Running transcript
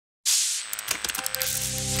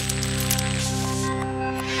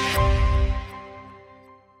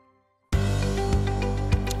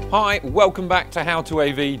Hi, welcome back to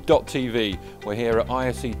HowToAV.tv. We're here at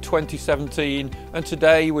ISE 2017 and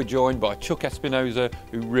today we're joined by Chuck Espinoza,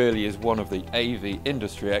 who really is one of the AV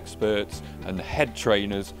industry experts and head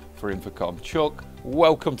trainers for Infocom. Chuck,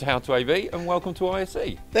 welcome to HowToAV and welcome to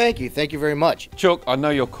ISE. Thank you very much. Chuck, I know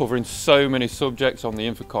you're covering so many subjects on the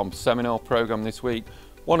Infocom seminar program this week,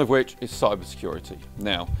 one of which is cybersecurity.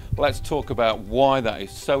 Now, let's talk about why that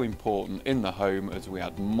is so important in the home as we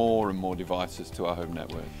add more and more devices to our home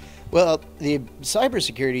network. Well, the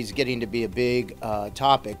cybersecurity is getting to be a big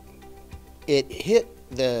topic. It hit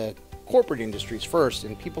the corporate industries first,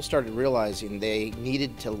 and people started realizing they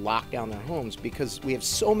needed to lock down their homes because we have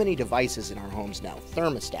so many devices in our homes now,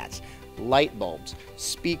 thermostats, light bulbs,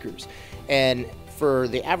 speakers, and for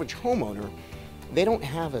the average homeowner, they don't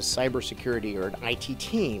have a cybersecurity or an IT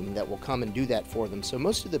team that will come and do that for them. So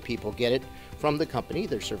most of the people get it from the company,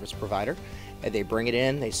 their service provider, and they bring it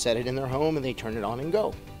in, they set it in their home, and they turn it on and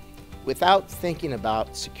go, without thinking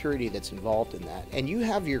about security that's involved in that. And you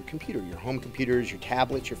have your computer, your home computers, your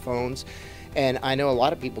tablets, your phones, and I know a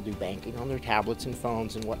lot of people do banking on their tablets and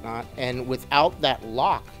phones and whatnot, and without that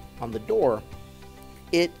lock on the door,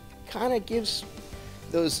 it kind of gives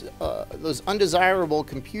those undesirable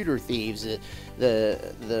computer thieves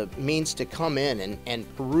the means to come in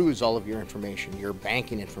and peruse all of your information, your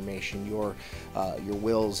banking information, your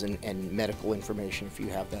wills and medical information if you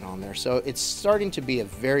have that on there. So it's starting to be a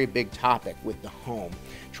very big topic with the home,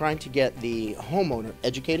 trying to get the homeowner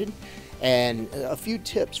educated and a few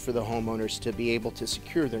tips for the homeowners to be able to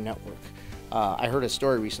secure their network. I heard a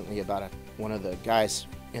story recently about one of the guys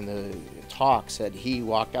in the talk said he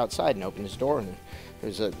walked outside and opened his door and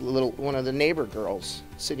there's one of the neighbor girls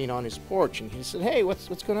sitting on his porch, and he said, "Hey, what's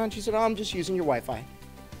going on?" She said, "Oh, I'm just using your Wi-Fi."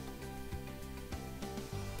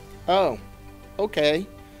 Oh, okay.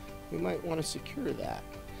 We might want to secure that.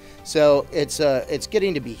 So it's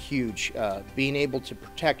getting to be huge, being able to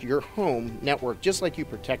protect your home network just like you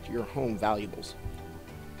protect your home valuables.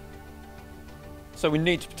 So we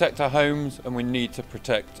need to protect our homes and we need to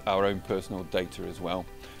protect our own personal data as well.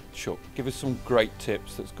 Chuck, give us some great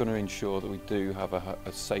tips that's going to ensure that we do have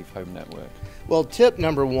a safe home network. Well, tip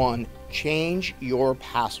number one, change your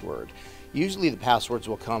password. Usually the passwords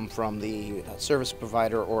will come from the service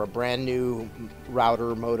provider, or a brand new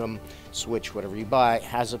router, modem, switch, whatever you buy,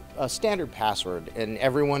 has a standard password and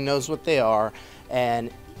everyone knows what they are,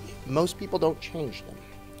 and most people don't change them.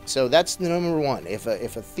 So that's the number one. If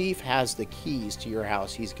a thief has the keys to your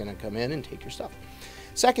house, he's going to come in and take your stuff.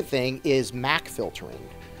 Second thing is MAC filtering.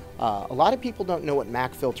 A lot of people don't know what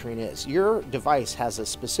MAC filtering is. Your device has a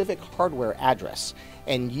specific hardware address,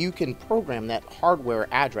 and you can program that hardware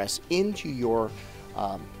address into your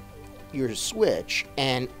switch,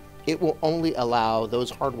 and it will only allow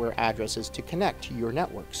those hardware addresses to connect to your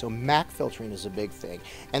network. So MAC filtering is a big thing,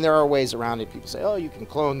 and there are ways around it. People say, "Oh, you can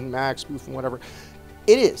clone MAC, spoof, and whatever."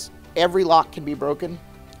 It is. Every lock can be broken.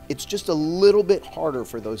 It's just a little bit harder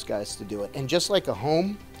for those guys to do it. And just like a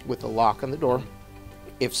home with a lock on the door,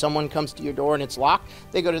 if someone comes to your door and it's locked,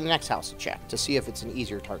 they go to the next house to check to see if it's an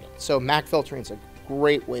easier target. So MAC filtering is a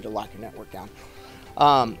great way to lock your network down.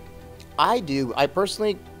 I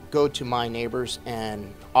personally go to my neighbors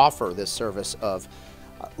and offer this service of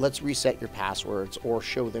let's reset your passwords, or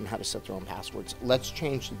show them how to set their own passwords. Let's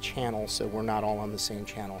change the channel so we're not all on the same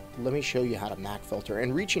channel. Let me show you how to MAC filter,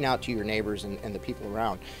 and reaching out to your neighbors and the people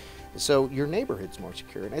around so your neighborhood's more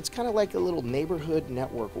secure. And it's kind of like a little neighborhood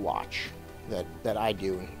network watch that I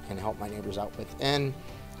do and help my neighbors out with. And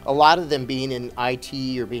a lot of them, being in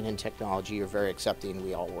IT or being in technology, are very accepting.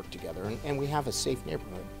 We all work together, and we have a safe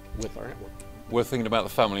neighborhood with our network. We're thinking about the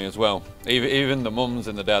family as well. Even the mums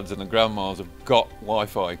and the dads and the grandmas have got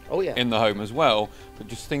Wi-Fi in the home as well. But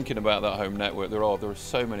just thinking about that home network, there are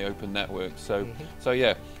so many open networks. So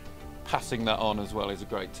yeah, passing that on as well is a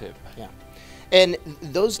great tip. Yeah, and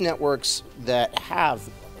those networks that have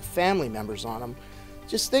family members on them,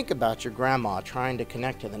 just think about your grandma trying to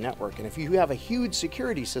connect to the network, and if you have a huge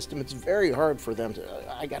security system, it's very hard for them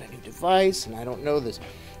to, I got a new device and I don't know this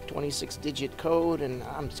 26-digit code and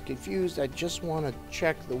I'm confused, I just want to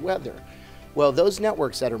check the weather. Well, those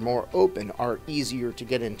networks that are more open are easier to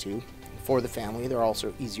get into for the family. They're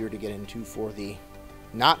also easier to get into for the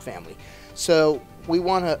not family. So we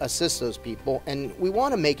want to assist those people, and we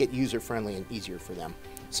want to make it user-friendly and easier for them.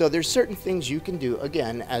 So there's certain things you can do,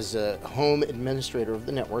 again, as a home administrator of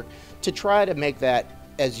the network, to try to make that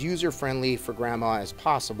as user-friendly for grandma as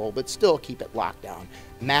possible, but still keep it locked down.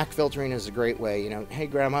 MAC filtering is a great way. You know, hey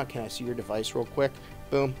grandma, can I see your device real quick?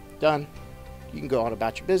 Boom, done. You can go on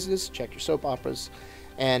about your business, check your soap operas,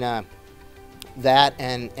 and that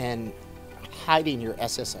and hiding your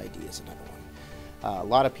SSID is another one. A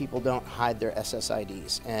lot of people don't hide their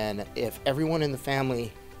SSIDs, and if everyone in the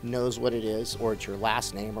family knows what it is, or it's your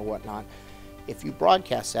last name or whatnot, if you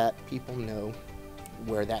broadcast that, people know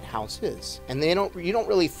where that house is. And you don't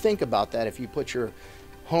really think about that if you put your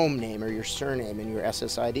home name or your surname in your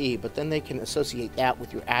SSID, but then they can associate that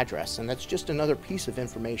with your address, and that's just another piece of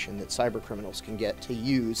information that cyber criminals can get to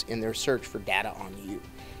use in their search for data on you.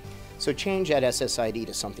 So change that SSID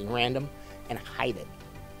to something random and hide it.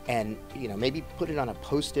 And maybe put it on a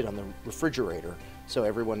post-it on the refrigerator so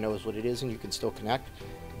everyone knows what it is and you can still connect,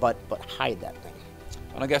 but hide that thing.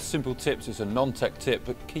 And I guess simple tips is a non-tech tip,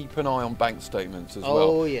 but keep an eye on bank statements as well.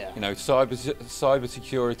 Oh yeah. Cyber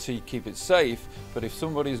security, keep it safe, but if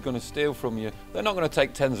somebody's going to steal from you, they're not going to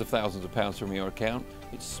take tens of thousands of pounds from your account.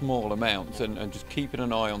 It's small amounts, and just keeping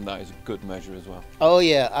an eye on that is a good measure as well. Oh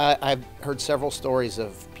yeah, I've heard several stories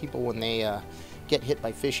of people when they get hit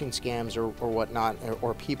by phishing scams or whatnot,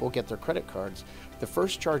 or people get their credit cards. The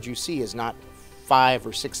first charge you see is not $5,000 or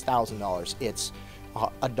 $6,000. It's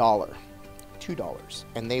 $1, $2,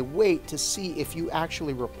 and they wait to see if you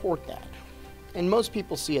actually report that. And most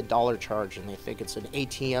people see a $1 charge and they think it's an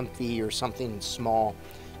ATM fee or something small,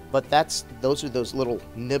 but those are those little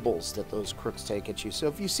nibbles that those crooks take at you. So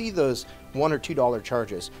if you see those $1 or $2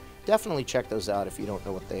 charges, definitely check those out if you don't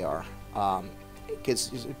know what they are.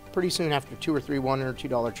 Because pretty soon after 2 or 3 $1 or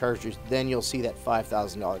 $2 charges, then you'll see that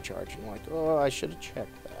 $5,000 charge, and you're like, oh, I should have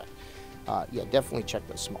checked that. Yeah, definitely check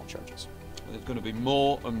those small charges. There's going to be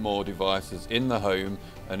more and more devices in the home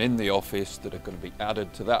and in the office that are going to be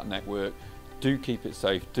added to that network. Do keep it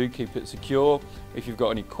safe, do keep it secure. If you've got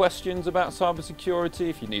any questions about cybersecurity,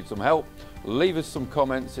 if you need some help, leave us some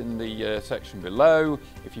comments in the section below.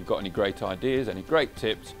 If you've got any great ideas, any great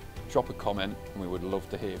tips, drop a comment and we would love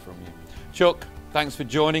to hear from you. Chuck, thanks for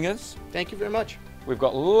joining us. Thank you very much. We've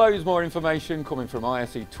got loads more information coming from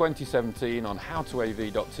ISE 2017 on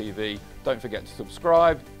HowToAV.tv. Don't forget to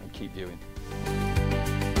subscribe and keep viewing.